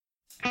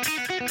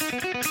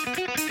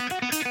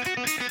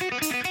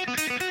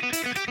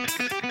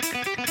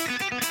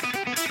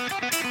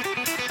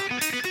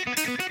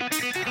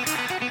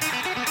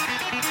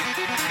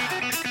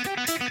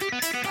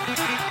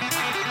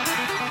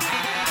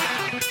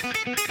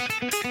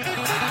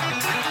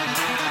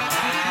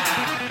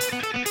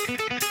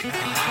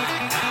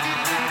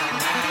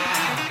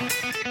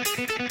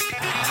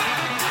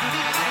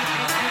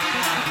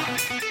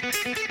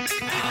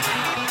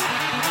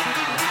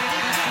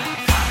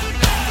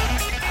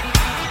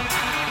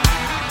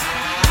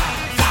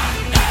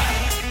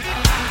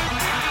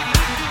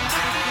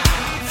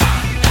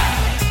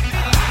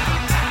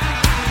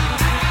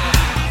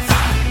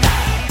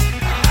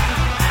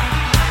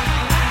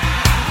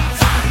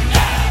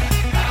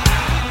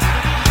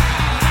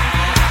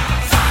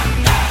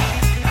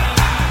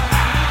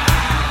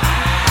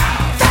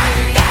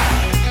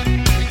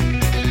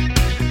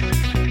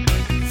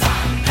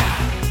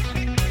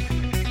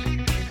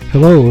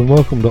Hello and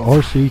welcome to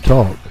RC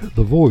Talk,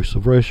 the voice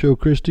of Ratio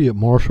Christi at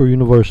Marshall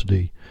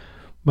University.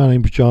 My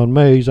name is John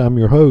Mays. I'm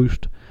your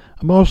host.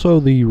 I'm also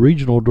the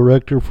regional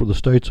director for the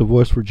states of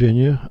West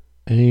Virginia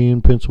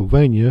and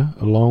Pennsylvania,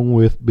 along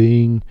with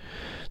being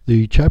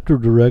the chapter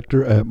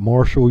director at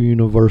Marshall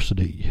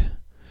University.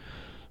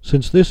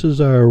 Since this is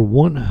our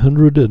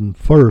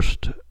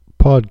 101st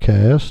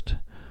podcast,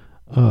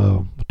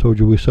 I told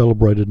you we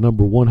celebrated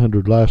number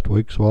 100 last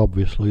week, so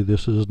obviously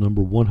this is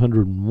number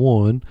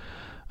 101.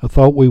 I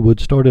thought we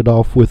would start it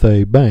off with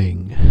a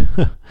bang,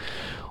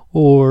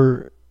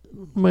 or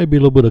maybe a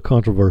little bit of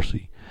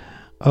controversy.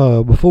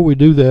 Before we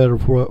do that,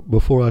 or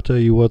before I tell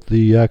you what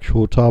the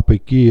actual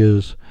topic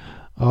is,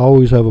 I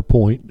always have a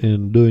point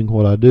in doing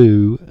what I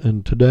do,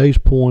 and today's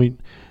point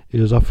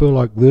is I feel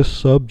like this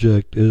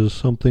subject is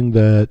something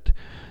that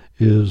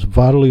is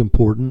vitally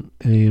important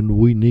and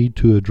we need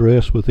to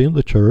address within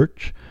the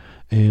church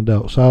and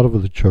outside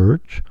of the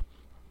church.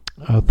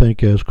 I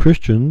think as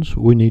Christians,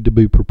 we need to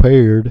be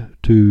prepared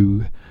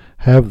to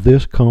have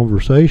this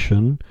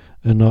conversation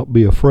and not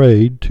be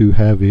afraid to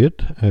have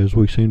it, as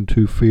we seem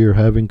to fear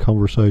having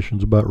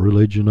conversations about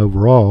religion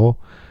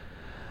overall.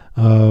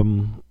 I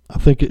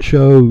think it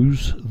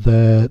shows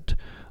that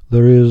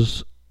there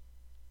is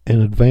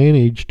an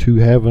advantage to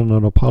having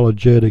an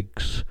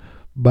apologetics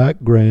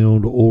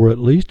background, or at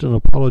least an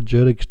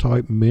apologetics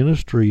type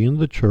ministry in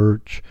the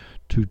church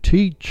to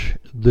teach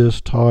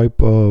this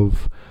type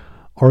of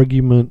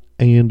argument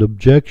and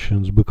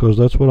objections, because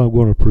that's what I'm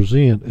going to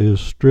present is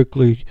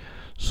strictly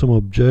some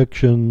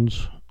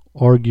objections,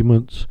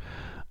 arguments,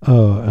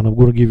 and I'm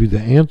going to give you the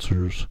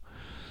answers.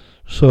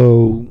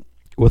 So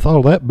with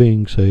all that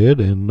being said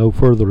and no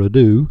further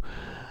ado,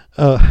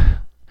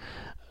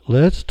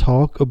 let's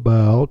talk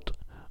about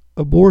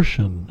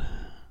abortion.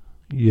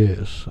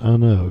 Yes, I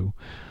know.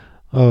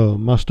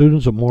 My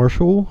students at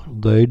Marshall,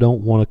 they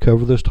don't want to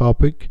cover this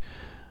topic.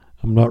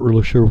 I'm not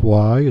really sure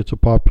why. It's a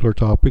popular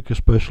topic,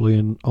 especially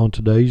on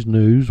today's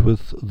news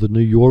with the New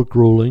York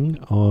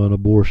ruling on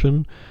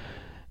abortion.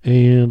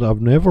 And I've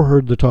never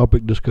heard the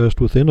topic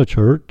discussed within a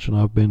church, and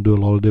I've been to a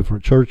lot of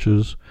different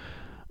churches.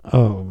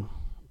 I'm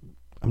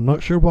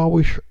not sure why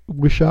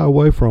we shy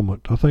away from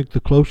it. I think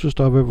the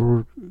closest I've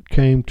ever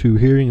came to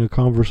hearing a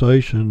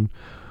conversation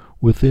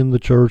within the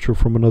church or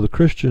from another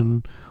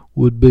Christian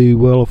would be,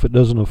 well, if it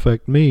doesn't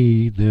affect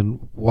me,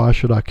 then why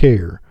should I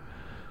care?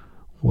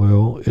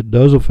 Well, it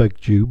does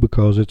affect you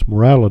because it's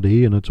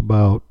morality and it's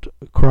about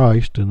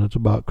Christ and it's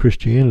about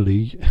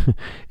Christianity.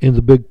 In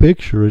the big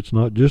picture, it's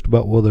not just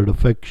about whether it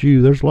affects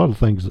you. There's a lot of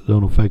things that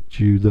don't affect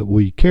you that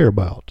we care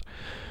about.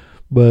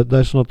 But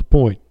that's not the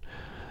point.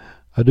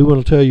 I do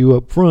want to tell you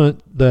up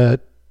front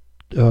that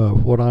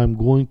what I'm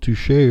going to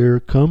share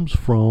comes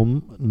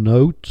from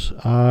notes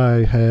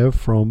I have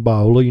from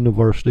Biola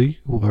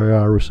University, where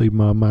I received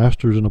my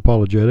master's in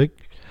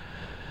apologetic.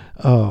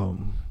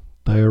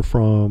 They are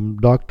from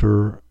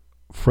Dr.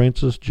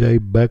 Francis J.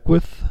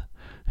 Beckwith.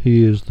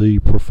 He is the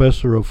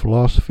professor of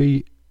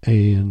philosophy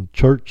and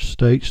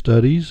church-state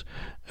studies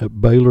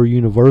at Baylor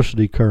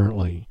University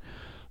currently.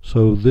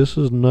 So this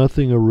is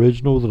nothing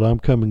original that I'm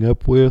coming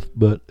up with,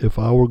 but if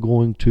I were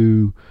going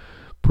to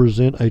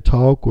present a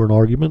talk or an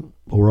argument,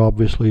 or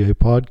obviously a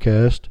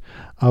podcast,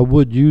 I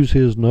would use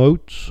his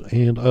notes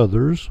and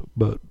others,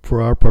 but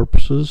for our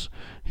purposes,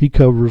 he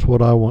covers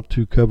what I want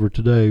to cover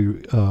today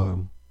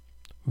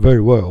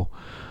very well.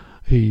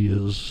 He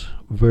is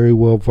very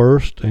well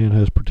versed and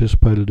has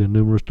participated in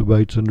numerous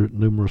debates and written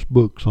numerous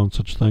books on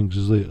such things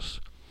as this.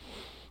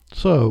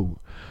 So,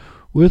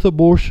 with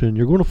abortion,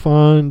 you're going to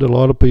find a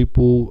lot of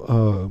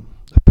people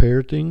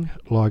parroting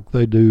like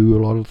they do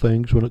a lot of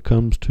things when it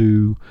comes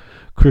to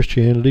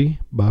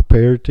Christianity. By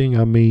parroting,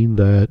 I mean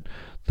that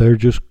they're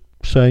just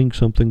saying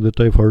something that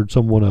they've heard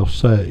someone else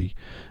say.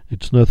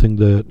 It's nothing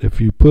that if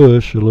you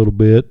push a little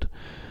bit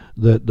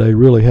that they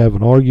really have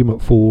an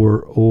argument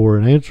for or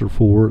an answer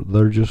for.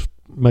 They're just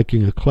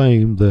making a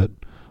claim that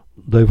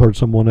they've heard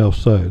someone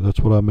else say. That's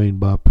what I mean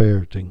by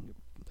parroting.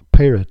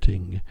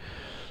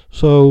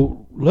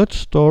 So let's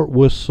start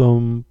with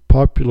some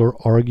popular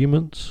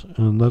arguments,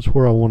 and that's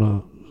where I want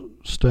to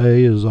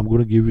stay is I'm going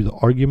to give you the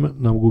argument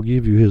and I'm going to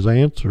give you his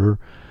answer.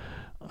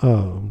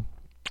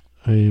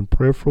 And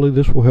prayerfully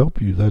this will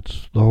help you.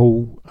 That's the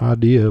whole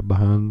idea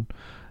behind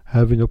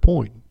having a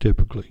point,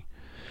 typically.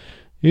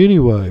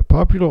 Anyway,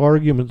 popular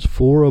arguments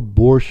for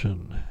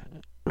abortion.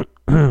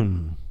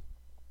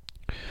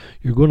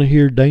 You're going to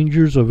hear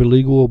dangers of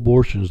illegal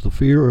abortions, the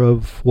fear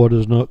of what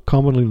is not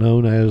commonly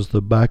known as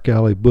the back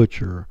alley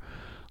butcher,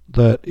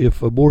 that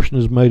if abortion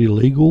is made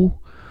illegal,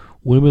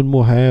 women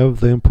will have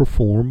them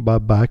performed by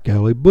back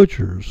alley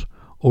butchers,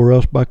 or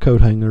else by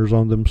coat hangers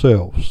on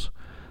themselves.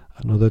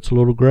 I know that's a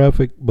little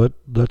graphic, but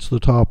that's the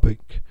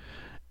topic.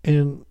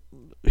 And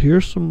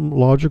here's some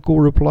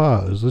logical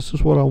replies. This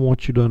is what I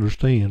want you to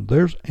understand.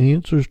 There's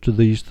answers to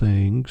these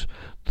things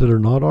that are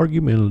not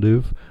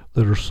argumentative,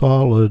 that are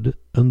solid,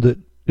 and that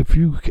if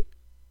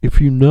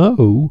you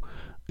know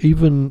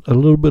even a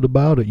little bit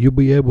about it, you'll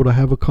be able to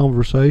have a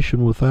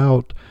conversation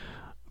without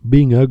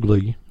being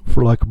ugly,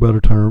 for lack of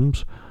better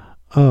terms,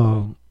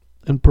 and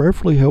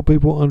prayerfully help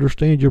people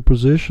understand your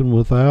position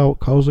without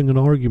causing an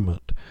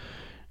argument.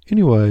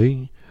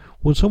 Anyway,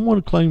 when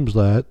someone claims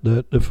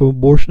that if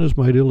abortion is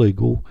made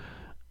illegal,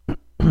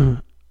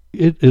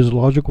 it is a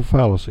logical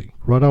fallacy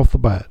right off the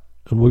bat.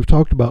 And we've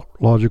talked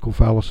about logical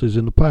fallacies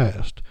in the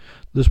past.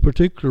 This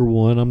particular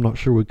one, I'm not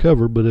sure we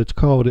covered, but it's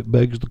called "It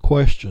Begs the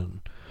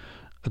Question."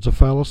 It's a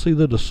fallacy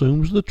that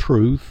assumes the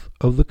truth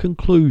of the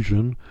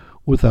conclusion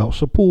without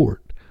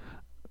support.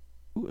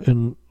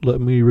 And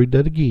let me read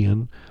that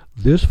again.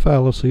 This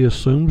fallacy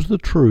assumes the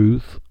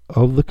truth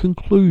of the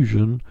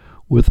conclusion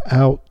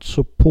without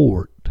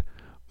support,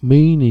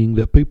 meaning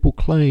that people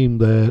claim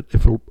that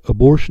if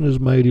abortion is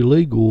made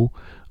illegal,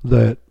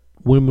 that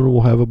women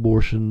will have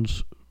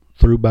abortions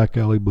through back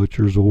alley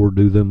butchers or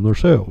do them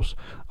themselves.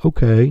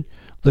 Okay,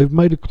 they've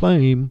made a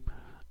claim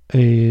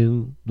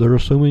and they're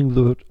assuming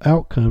the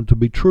outcome to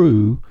be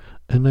true,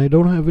 and they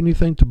don't have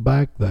anything to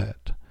back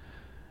that.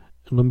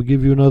 And let me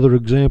give you another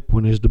example.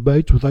 In his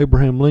debates with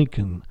Abraham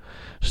Lincoln,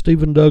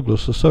 Stephen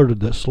Douglas asserted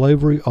that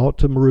slavery ought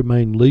to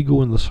remain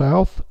legal in the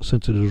South,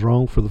 since it is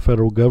wrong for the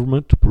federal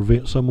government to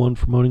prevent someone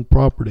from owning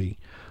property.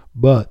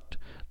 But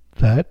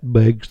that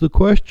begs the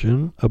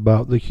question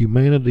about the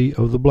humanity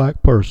of the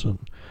black person.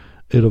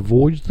 It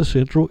avoids the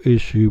central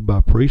issue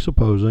by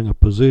presupposing a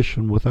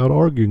position without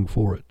arguing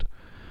for it.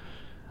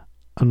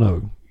 I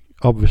know,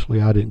 obviously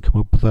I didn't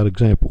come up with that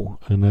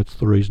example, and that's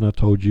the reason I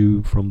told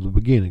you from the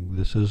beginning.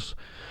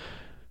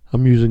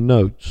 I'm using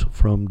notes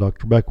from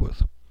Dr.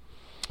 Beckwith.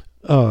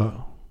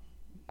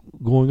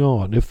 Going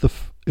on, if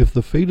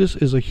the fetus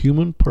is a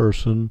human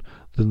person,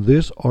 then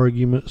this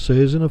argument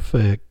says in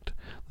effect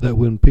that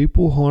when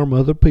people harm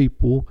other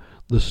people,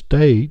 the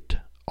state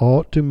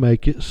ought to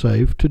make it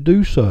safe to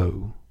do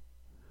so.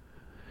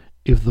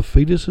 If the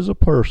fetus is a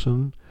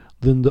person,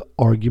 then the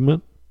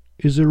argument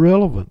is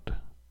irrelevant.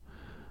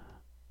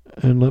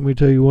 And let me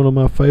tell you, one of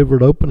my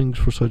favorite openings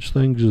for such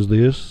things as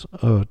this,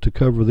 to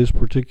cover this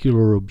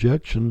particular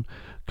objection,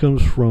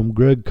 comes from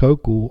Greg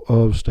Kokel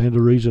of Stand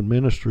to Reason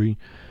Ministry.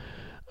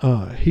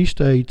 He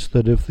states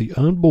that if the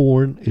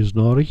unborn is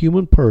not a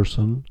human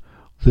person,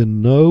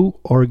 then no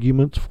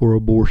arguments for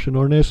abortion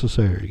are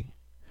necessary.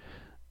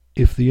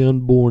 If the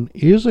unborn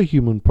is a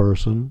human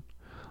person,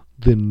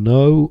 then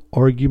no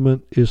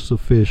argument is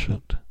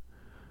sufficient.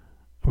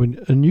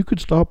 And you could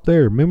stop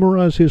there,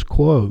 memorize his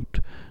quote,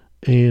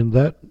 and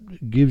that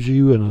gives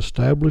you an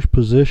established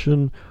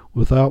position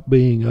without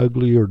being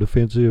ugly or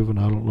defensive. And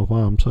I don't know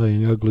why I'm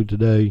saying ugly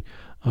today.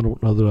 I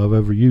don't know that I've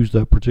ever used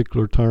that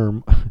particular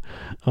term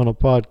on a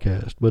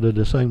podcast, but in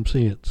the same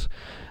sense.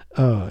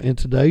 In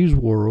today's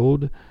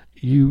world,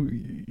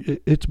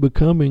 it's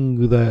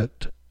becoming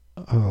that,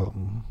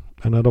 and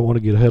I don't want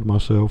to get ahead of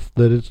myself,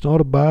 that it's not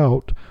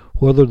about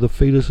whether the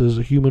fetus is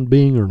a human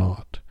being or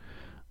not.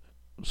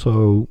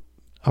 So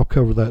I'll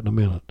cover that in a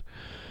minute.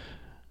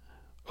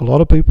 A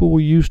lot of people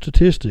will use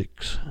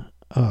statistics.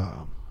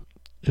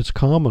 It's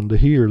common to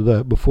hear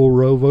that before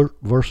Roe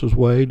versus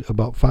Wade,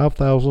 about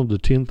 5,000 to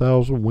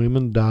 10,000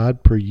 women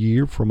died per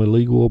year from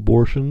illegal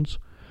abortions.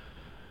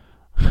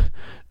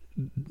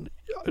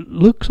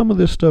 Look some of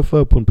this stuff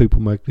up when people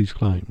make these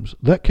claims.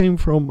 That came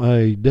from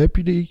a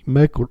deputy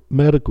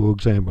medical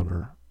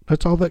examiner.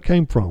 That's all that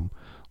came from.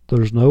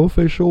 There's no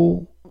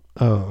official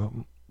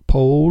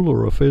poll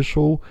or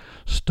official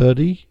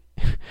study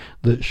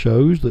that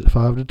shows that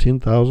 5,000 to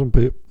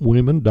 10,000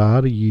 women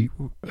died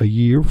a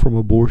year from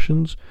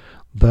abortions.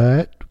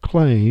 That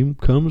claim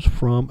comes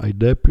from a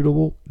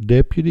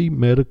deputy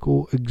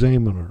medical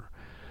examiner.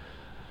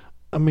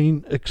 I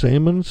mean,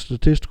 examine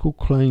statistical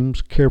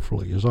claims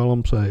carefully is all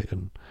I'm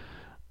saying.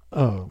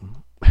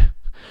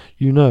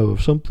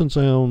 If something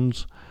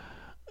sounds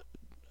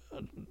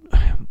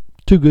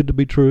too good to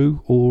be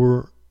true,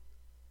 or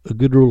a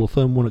good rule of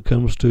thumb when it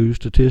comes to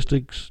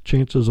statistics,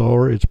 chances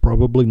are it's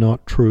probably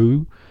not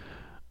true.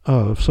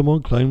 If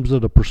someone claims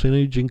that a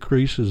percentage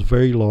increase is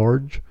very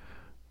large,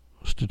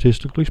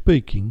 statistically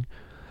speaking,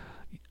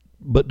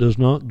 but does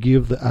not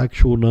give the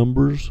actual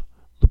numbers,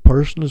 the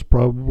person is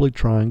probably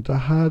trying to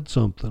hide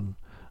something.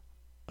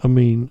 I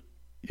mean,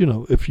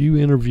 if you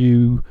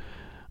interview,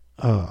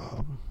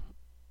 I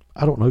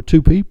don't know,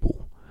 two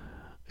people,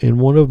 and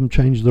one of them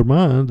changed their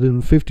mind,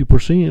 then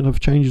 50% have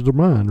changed their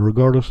mind,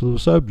 regardless of the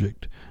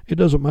subject. It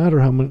doesn't matter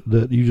how many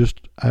that you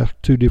just ask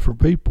two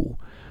different people.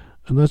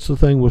 And that's the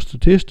thing with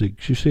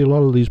statistics. You see a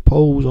lot of these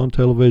polls on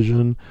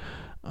television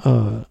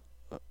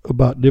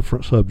about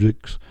different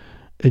subjects,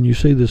 and you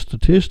see the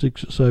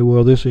statistics that say,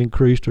 well, this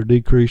increased or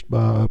decreased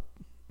by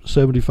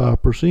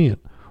 75%.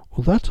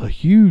 Well, that's a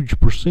huge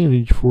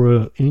percentage for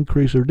an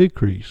increase or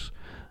decrease.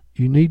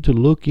 You need to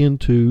look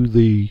into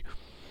the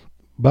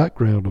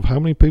background of how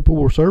many people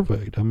were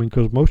surveyed. I mean,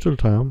 because most of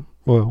the time,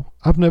 well,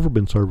 I've never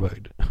been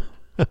surveyed.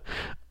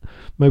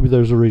 Maybe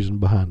there's a reason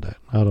behind that.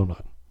 I don't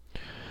know.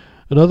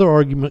 Another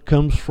argument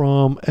comes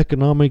from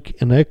economic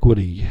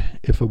inequity.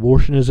 If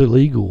abortion is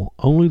illegal,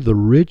 only the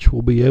rich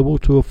will be able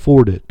to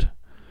afford it.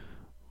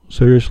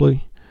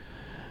 Seriously?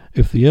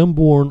 If the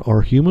unborn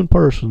are human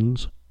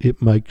persons,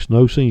 it makes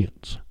no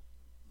sense.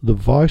 The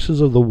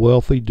vices of the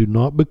wealthy do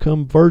not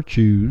become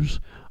virtues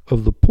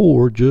of the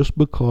poor just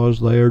because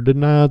they are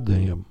denied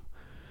them.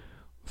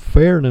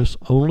 Fairness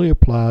only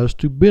applies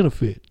to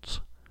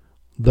benefits,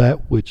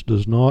 that which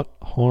does not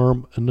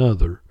harm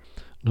another.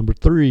 Number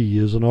 3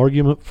 is an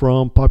argument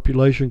from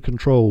population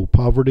control,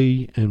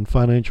 poverty, and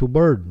financial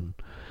burden.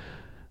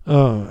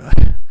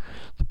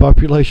 The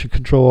population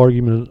control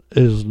argument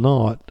is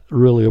not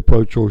really a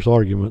pro-choice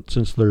argument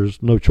since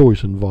there's no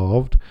choice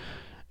involved.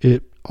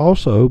 It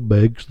also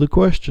begs the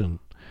question,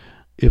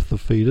 if the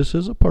fetus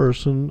is a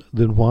person,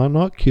 then why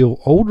not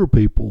kill older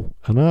people?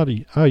 And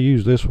I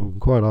use this one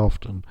quite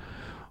often.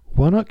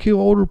 Why not kill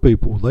older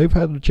people? They've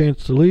had the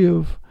chance to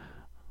live.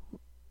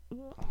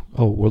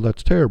 Oh, well,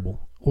 that's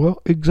terrible.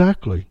 Well,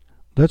 exactly.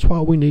 That's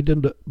why we need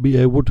to be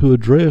able to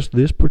address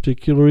this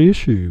particular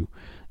issue.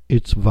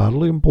 It's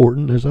vitally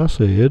important, as I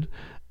said,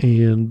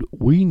 and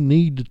we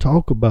need to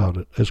talk about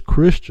it. As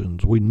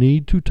Christians, we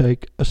need to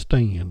take a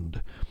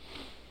stand.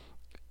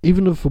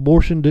 Even if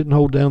abortion didn't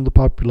hold down the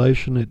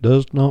population, it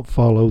does not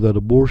follow that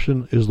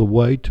abortion is the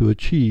way to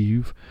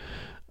achieve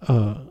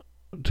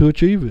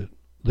it.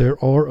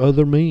 There are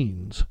other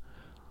means.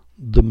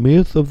 The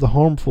myth of the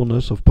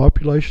harmfulness of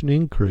population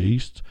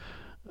increase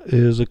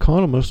is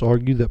economists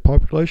argue that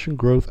population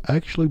growth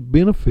actually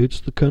benefits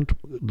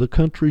the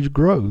country's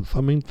growth.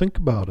 I mean, think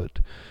about it.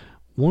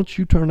 Once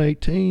you turn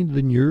 18,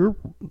 then you're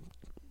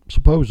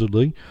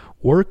supposedly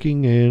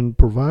working and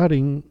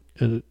providing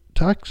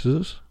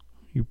taxes.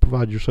 You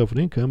provide yourself an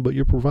income, but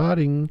you're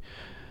providing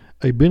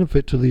a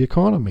benefit to the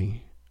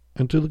economy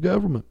and to the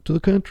government, to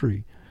the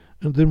country.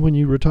 And then when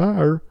you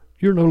retire,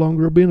 you're no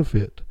longer a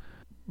benefit.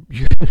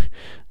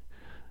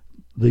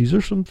 These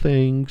are some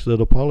things that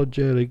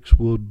apologetics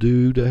will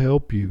do to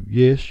help you.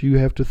 Yes, you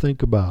have to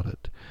think about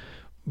it.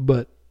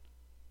 But,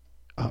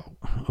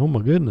 oh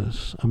my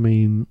goodness, I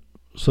mean,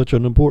 such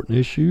an important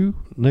issue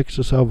next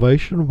to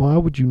salvation, why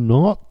would you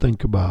not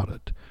think about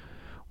it?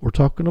 We're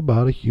talking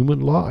about a human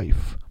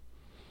life.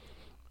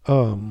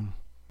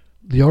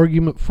 The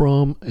argument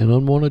from an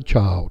unwanted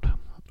child,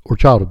 or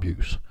child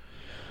abuse.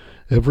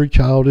 Every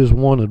child is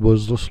wanted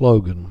was the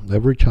slogan.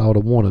 Every child a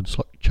wanted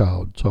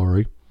child,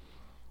 sorry.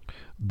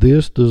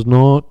 This does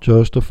not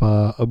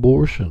justify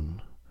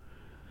abortion.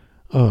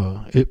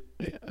 It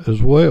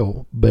as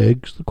well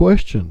begs the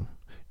question.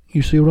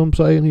 You see what I'm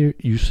saying here?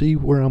 You see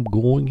where I'm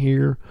going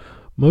here?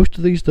 Most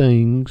of these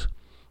things,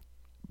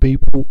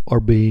 people are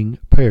being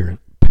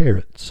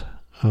parrots.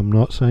 I'm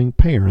not saying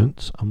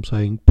parents, I'm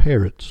saying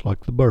parrots,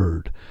 like the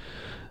bird.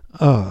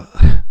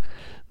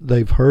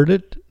 They've heard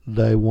it,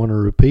 they want to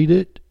repeat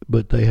it,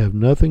 but they have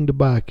nothing to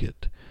back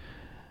it.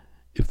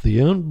 If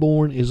the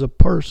unborn is a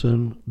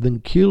person, then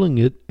killing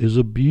it is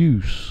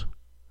abuse.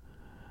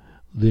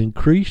 The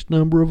increased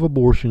number of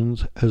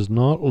abortions has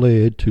not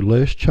led to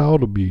less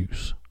child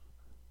abuse.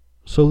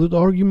 So the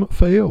argument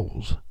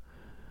fails.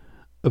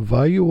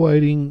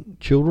 Evaluating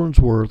children's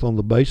worth on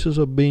the basis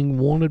of being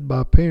wanted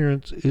by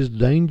parents is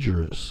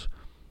dangerous.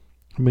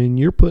 I mean,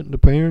 you're putting the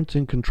parents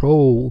in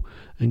control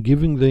and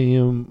giving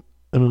them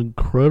an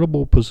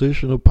incredible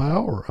position of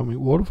power. I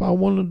mean, what if I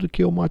wanted to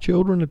kill my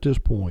children at this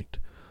point?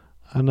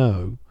 I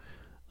know.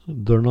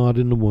 They're not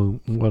in the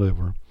womb,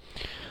 whatever.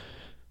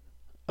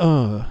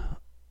 The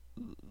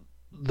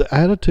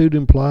attitude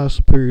implies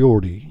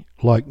superiority,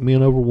 like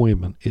men over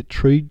women. It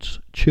treats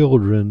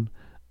children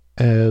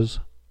as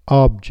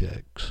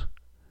objects.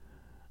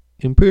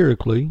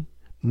 Empirically,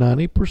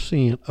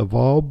 90% of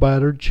all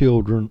battered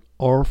children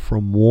are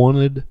from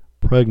wanted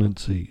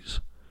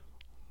pregnancies.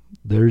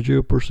 There's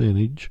your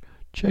percentage.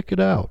 Check it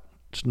out.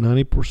 It's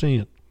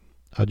 90%.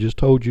 I just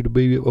told you to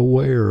be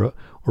aware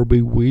or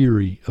be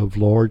weary of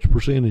large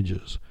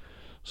percentages.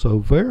 So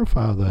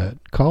verify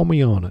that. Call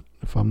me on it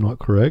if I'm not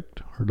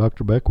correct, or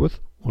Dr. Beckwith,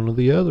 one or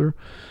the other.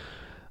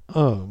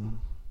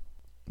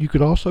 You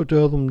could also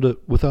tell them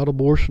that without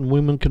abortion,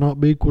 women cannot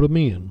be equal to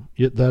men.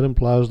 Yet that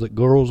implies that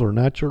girls are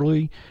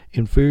naturally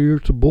inferior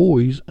to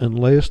boys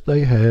unless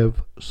they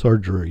have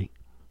surgery.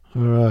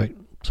 All right,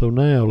 so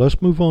now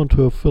let's move on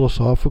to a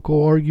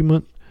philosophical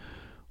argument.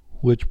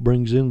 which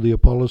brings in the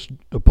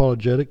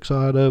apologetic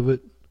side of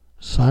it.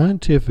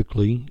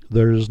 Scientifically,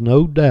 there is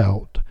no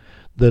doubt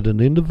that an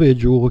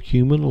individual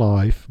human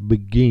life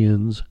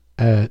begins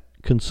at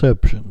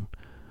conception.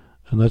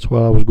 And that's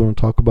what I was going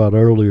to talk about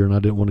earlier, and I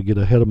didn't want to get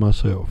ahead of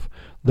myself.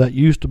 That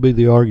used to be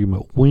the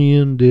argument.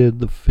 When did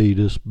the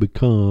fetus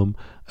become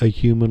a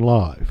human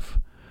life?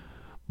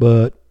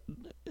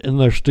 And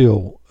there's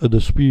still a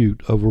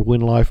dispute over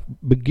when life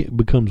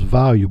becomes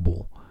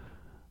valuable.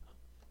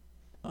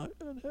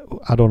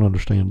 I don't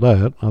understand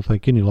that. I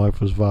think any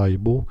life is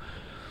valuable.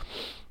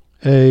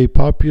 A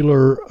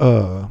popular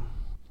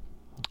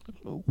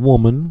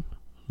woman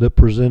that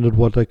presented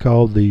what they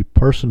call the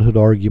personhood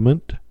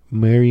argument,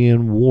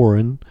 Marianne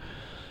Warren,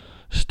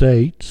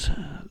 states,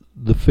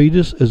 the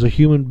fetus is a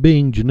human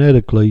being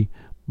genetically,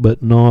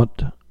 but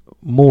not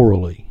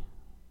morally.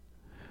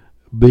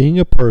 Being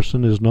a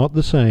person is not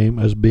the same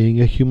as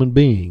being a human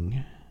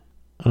being.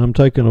 And I'm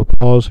taking a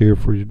pause here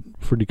for you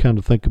to kind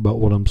of think about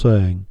what I'm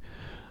saying.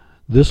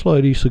 This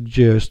lady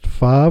suggests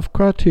 5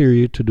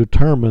 criteria to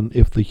determine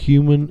if the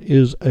human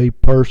is a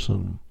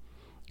person.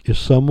 If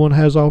someone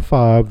has all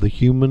 5, the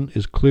human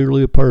is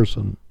clearly a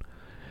person.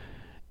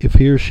 If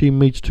he or she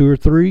meets 2 or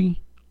 3,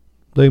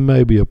 they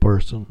may be a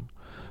person.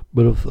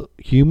 But if the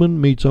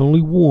human meets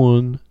only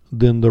 1,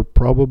 then they're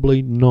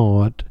probably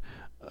not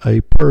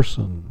a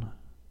person.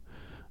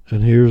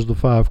 And here's the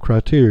 5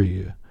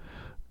 criteria: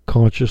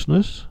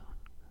 consciousness,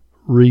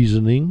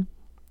 reasoning,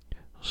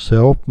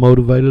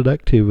 self-motivated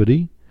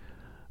activity,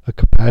 a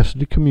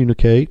capacity to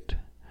communicate,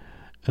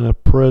 and a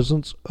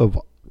presence of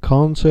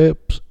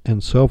concepts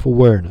and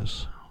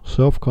self-awareness.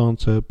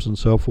 Self-concepts and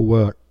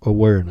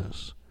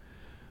self-awareness.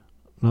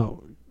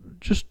 Now,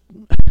 just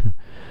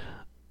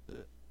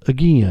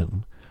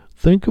again,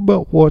 think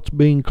about what's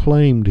being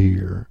claimed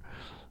here.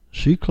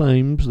 She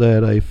claims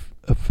that a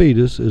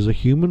fetus is a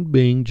human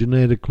being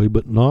genetically,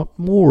 but not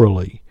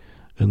morally.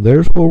 And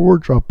there's where we're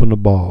dropping the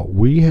ball.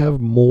 We have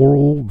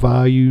moral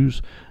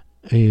values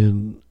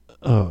and,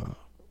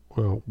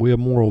 we have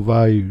moral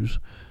values.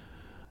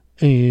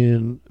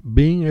 And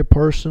being a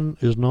person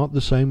is not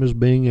the same as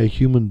being a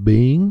human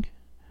being.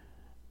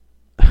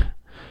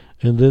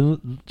 And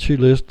then she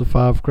lists the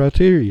 5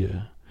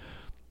 criteria.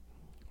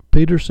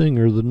 Peter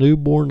Singer,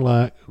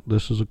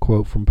 this is a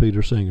quote from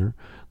Peter Singer,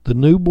 the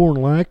newborn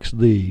lacks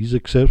these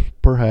except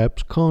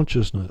perhaps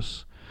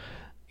consciousness.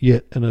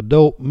 Yet an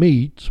adult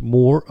meets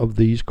more of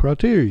these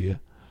criteria.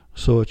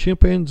 So a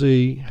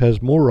chimpanzee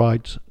has more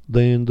rights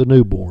than the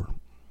newborn,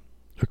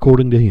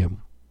 according to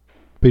him,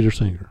 Peter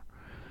Singer.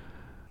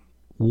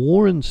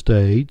 Warren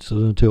states that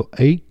until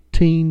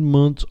 18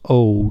 months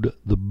old,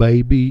 the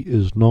baby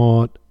is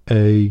not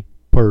a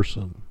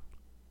person.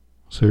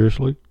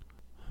 Seriously?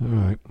 All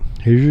right.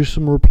 Here's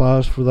some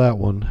replies for that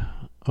one.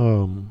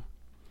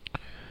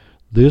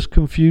 This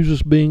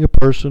confuses being a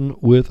person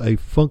with a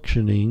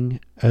functioning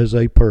as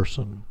a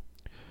person.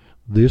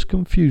 This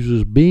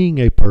confuses being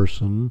a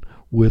person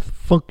with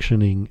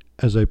functioning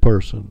as a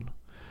person.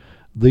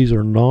 These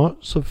are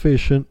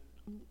sufficient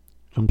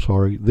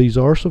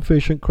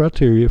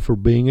criteria for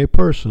being a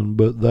person,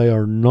 but they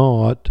are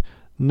not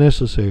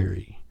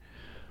necessary.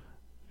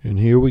 And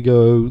here we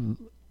go,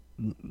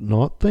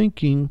 not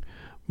thinking,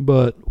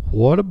 but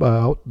what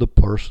about the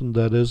person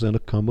that is in a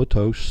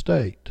comatose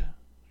state?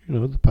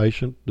 The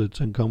patient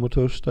that's in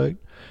comatose state,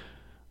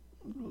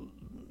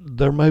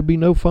 there may be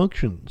no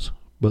functions,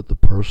 but the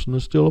person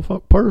is still a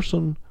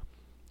person.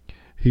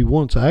 He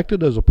once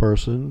acted as a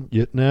person,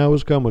 yet now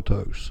is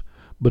comatose,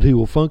 but he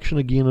will function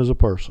again as a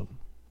person.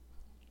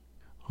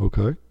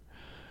 Okay?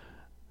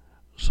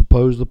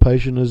 Suppose the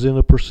patient is in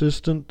a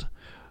persistent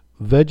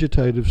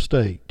vegetative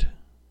state.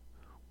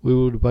 We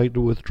will debate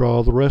to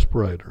withdraw the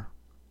respirator.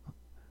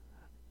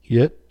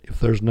 Yet, if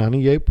there's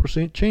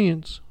 98%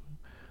 chance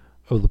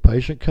of the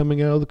patient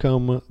coming out of the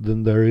coma,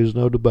 then there is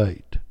no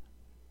debate.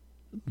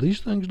 These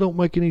things don't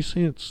make any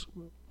sense,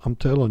 I'm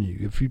telling you.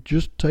 If you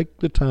just take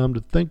the time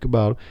to think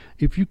about it,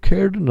 if you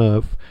cared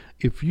enough,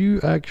 if you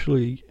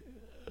actually,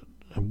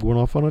 I'm going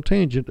off on a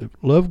tangent,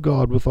 love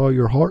God with all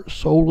your heart,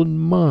 soul, and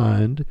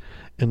mind,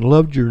 and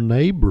loved your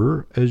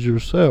neighbor as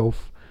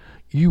yourself,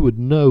 you would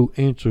know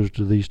answers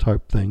to these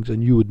type things,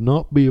 and you would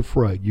not be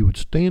afraid. You would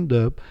stand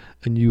up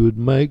and you would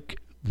make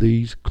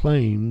these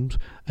claims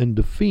and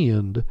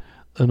defend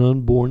an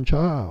unborn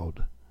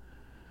child.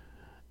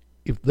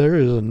 If there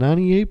is a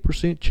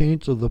 98%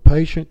 chance of the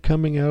patient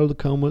coming out of the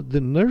coma,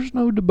 then there's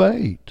no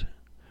debate.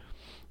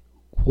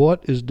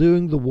 What is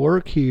doing the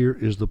work here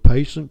is the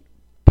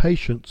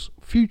patient's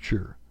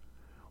future.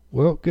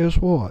 Well, guess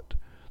what?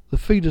 The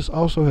fetus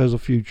also has a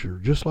future,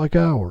 just like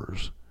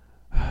ours.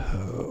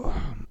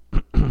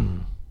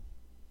 I'm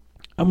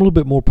a little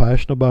bit more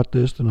passionate about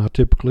this than I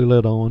typically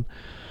let on.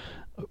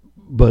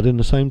 But in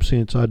the same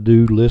sense, I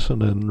do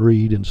listen and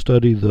read and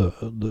study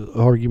the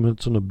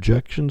arguments and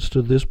objections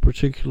to this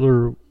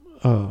particular,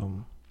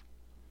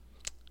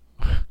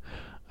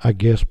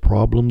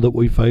 problem that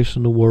we face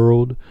in the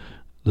world,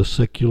 the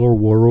secular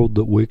world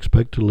that we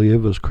expect to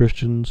live as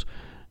Christians,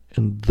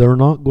 and they're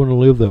not going to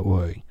live that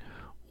way.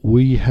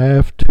 We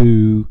have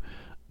to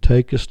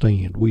take a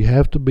stand. We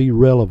have to be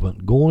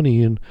relevant. Going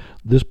in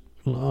this,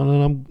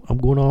 and I'm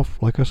going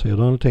off, like I said,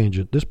 on a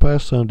tangent. This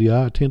past Sunday,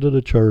 I attended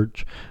a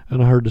church,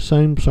 and I heard the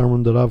same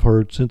sermon that I've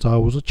heard since I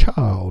was a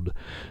child.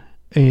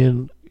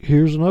 And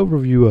here's an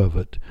overview of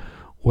it.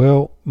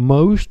 Well,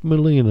 most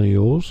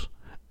millennials,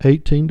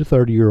 18 to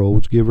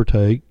 30-year-olds, give or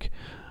take,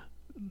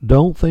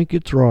 don't think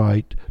it's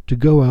right to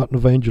go out and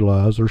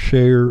evangelize or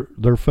share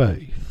their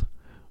faith.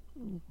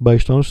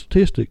 Based on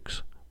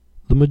statistics,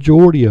 the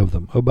majority of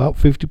them, about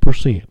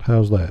 50%,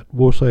 how's that?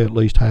 We'll say at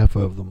least half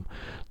of them.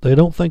 They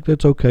don't think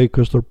that's okay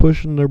because they're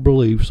pushing their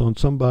beliefs on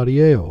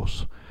somebody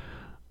else.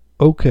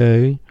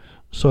 Okay,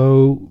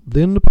 so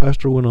then the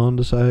pastor went on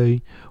to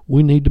say,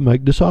 we need to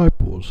make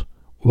disciples.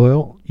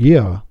 Well,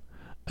 yeah,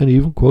 and he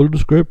even quoted the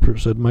scripture,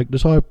 said make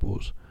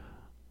disciples.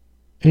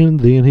 And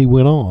then he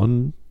went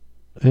on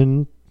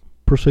and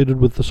proceeded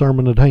with the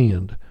sermon at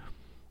hand.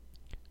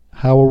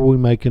 How are we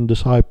making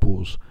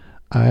disciples?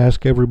 I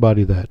ask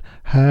everybody that.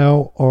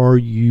 How are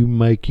you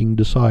making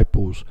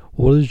disciples?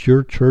 What is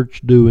your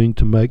church doing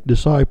to make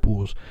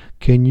disciples?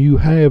 Can you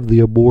have the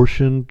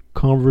abortion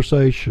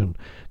conversation?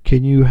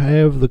 Can you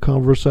have the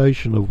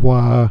conversation of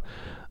why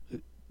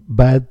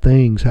bad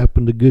things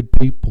happen to good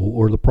people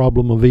or the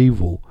problem of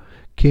evil?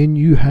 Can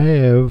you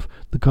have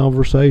the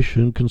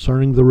conversation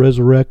concerning the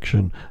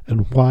resurrection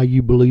and why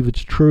you believe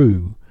it's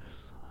true?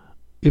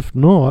 If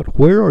not,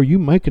 where are you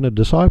making a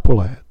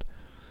disciple at?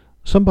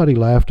 Somebody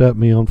laughed at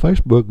me on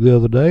Facebook the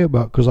other day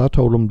because I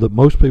told them that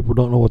most people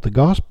don't know what the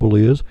gospel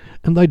is,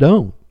 and they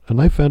don't, and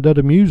they found that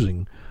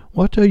amusing.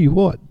 Well, I tell you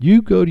what,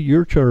 you go to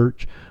your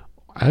church,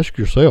 ask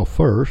yourself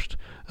first,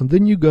 and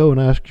then you go and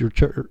ask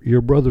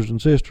your brothers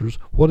and sisters,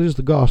 what is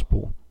the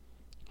gospel?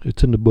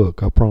 It's in the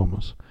book, I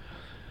promise.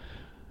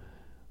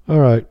 All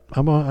right,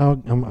 I'm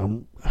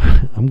going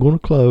to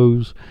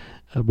close,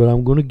 but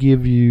I'm going to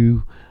give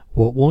you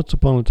what once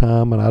upon a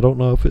time, and I don't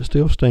know if it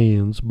still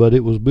stands, but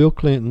it was Bill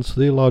Clinton's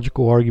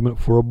theological argument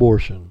for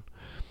abortion.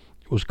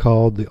 It was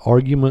called the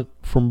argument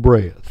from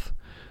breath.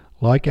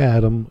 Like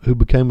Adam, who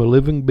became a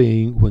living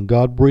being when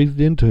God breathed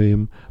into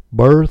him,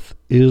 birth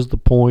is the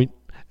point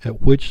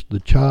at which the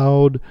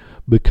child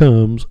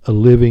becomes a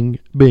living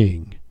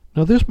being.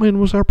 Now, this man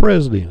was our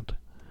president.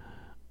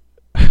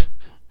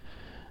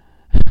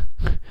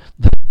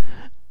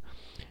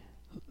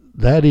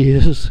 That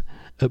is,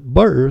 at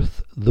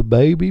birth, the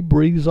baby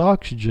breathes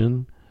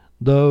oxygen,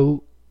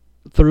 though,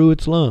 through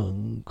its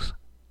lungs.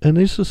 And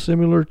this is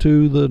similar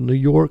to the New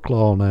York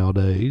law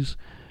nowadays.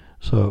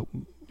 So,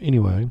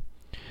 anyway,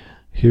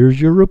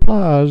 here's your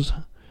replies.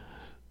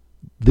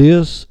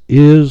 This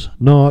is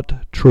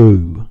not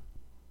true.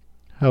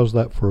 How's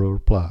that for a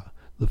reply?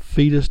 The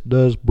fetus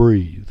does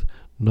breathe,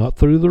 not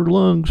through their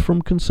lungs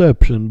from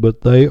conception,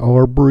 but they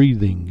are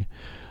breathing.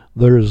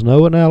 There is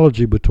no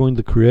analogy between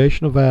the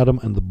creation of Adam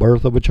and the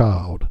birth of a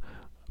child.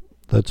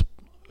 I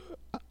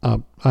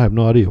have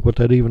no idea what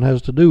that even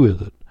has to do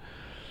with it.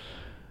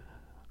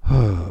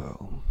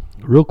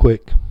 Real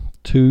quick,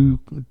 two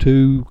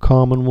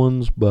common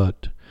ones,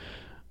 but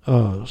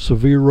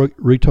severe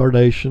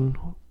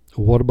retardation.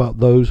 What about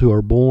those who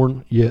are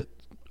born yet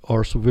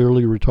are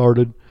severely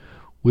retarded?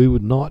 We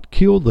would not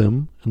kill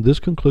them, and this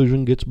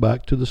conclusion gets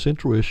back to the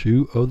central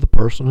issue of the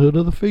personhood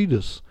of the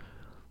fetus.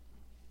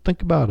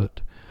 Think about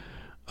it.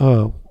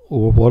 Or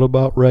what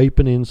about rape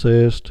and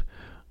incest?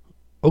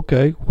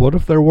 Okay, what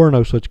if there were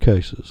no such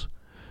cases?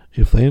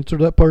 If the answer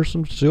that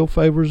person still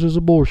favors is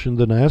abortion,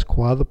 then ask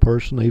why the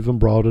person even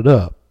brought it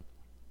up.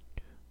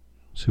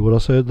 See what I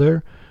said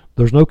there?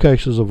 There's no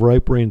cases of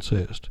rape or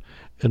incest.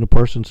 And the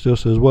person still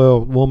says,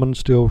 well, woman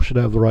still should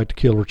have the right to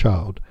kill her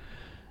child.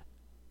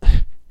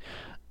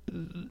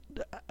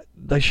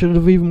 They shouldn't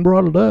have even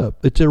brought it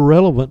up. It's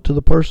irrelevant to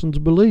the person's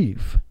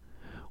belief.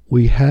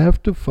 We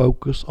have to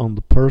focus on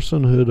the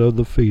personhood of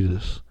the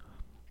fetus.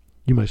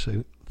 You may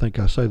think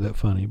I say that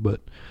funny, but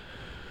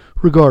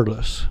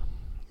regardless.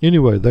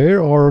 Anyway,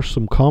 there are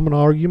some common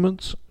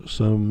arguments,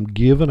 some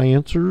given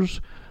answers.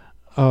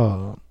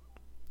 I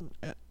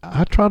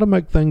try to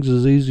make things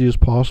as easy as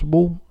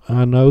possible.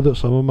 I know that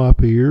some of my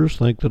peers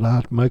think that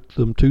I make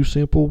them too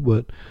simple,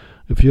 but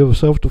if you have a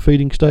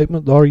self-defeating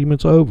statement, the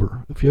argument's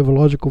over. If you have a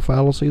logical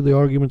fallacy, the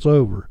argument's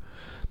over.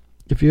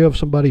 If you have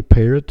somebody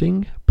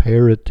parroting,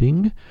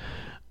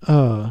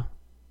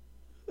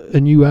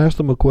 and you ask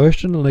them a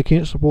question and they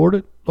can't support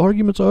it, the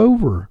argument's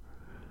over.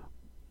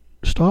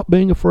 Stop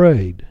being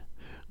afraid.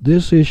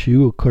 This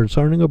issue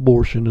concerning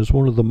abortion is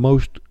one of the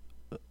most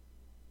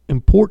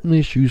important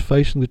issues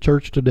facing the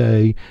church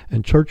today,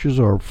 and churches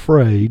are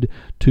afraid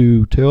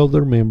to tell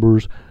their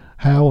members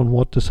how and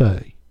what to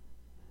say.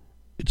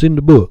 It's in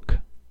the book.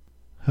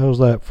 How's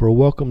that for a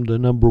welcome to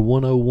number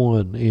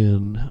 101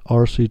 in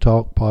RC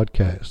Talk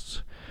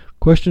Podcasts?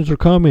 Questions or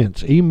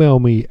comments, email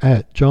me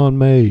at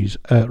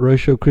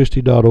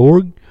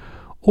johnmays@ratiochristi.org.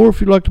 Or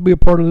if you'd like to be a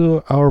part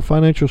of our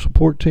financial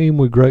support team,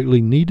 we greatly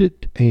need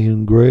it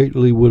and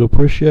greatly would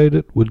appreciate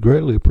it.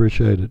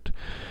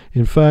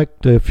 In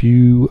fact, if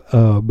you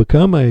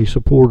become a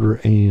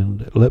supporter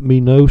and let me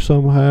know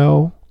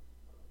somehow,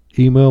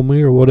 email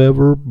me or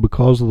whatever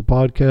because of the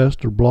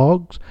podcast or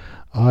blogs,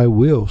 I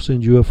will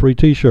send you a free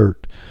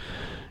t-shirt.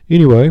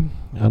 Anyway,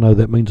 I know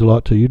that means a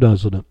lot to you,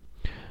 doesn't it?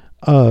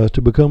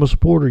 To become a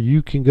supporter,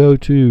 you can go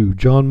to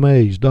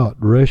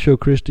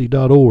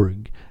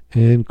johnmays.reshowchristi.org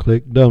and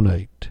click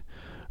donate.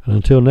 And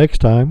until next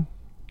time,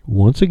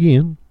 once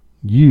again,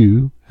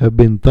 you have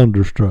been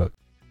thunderstruck.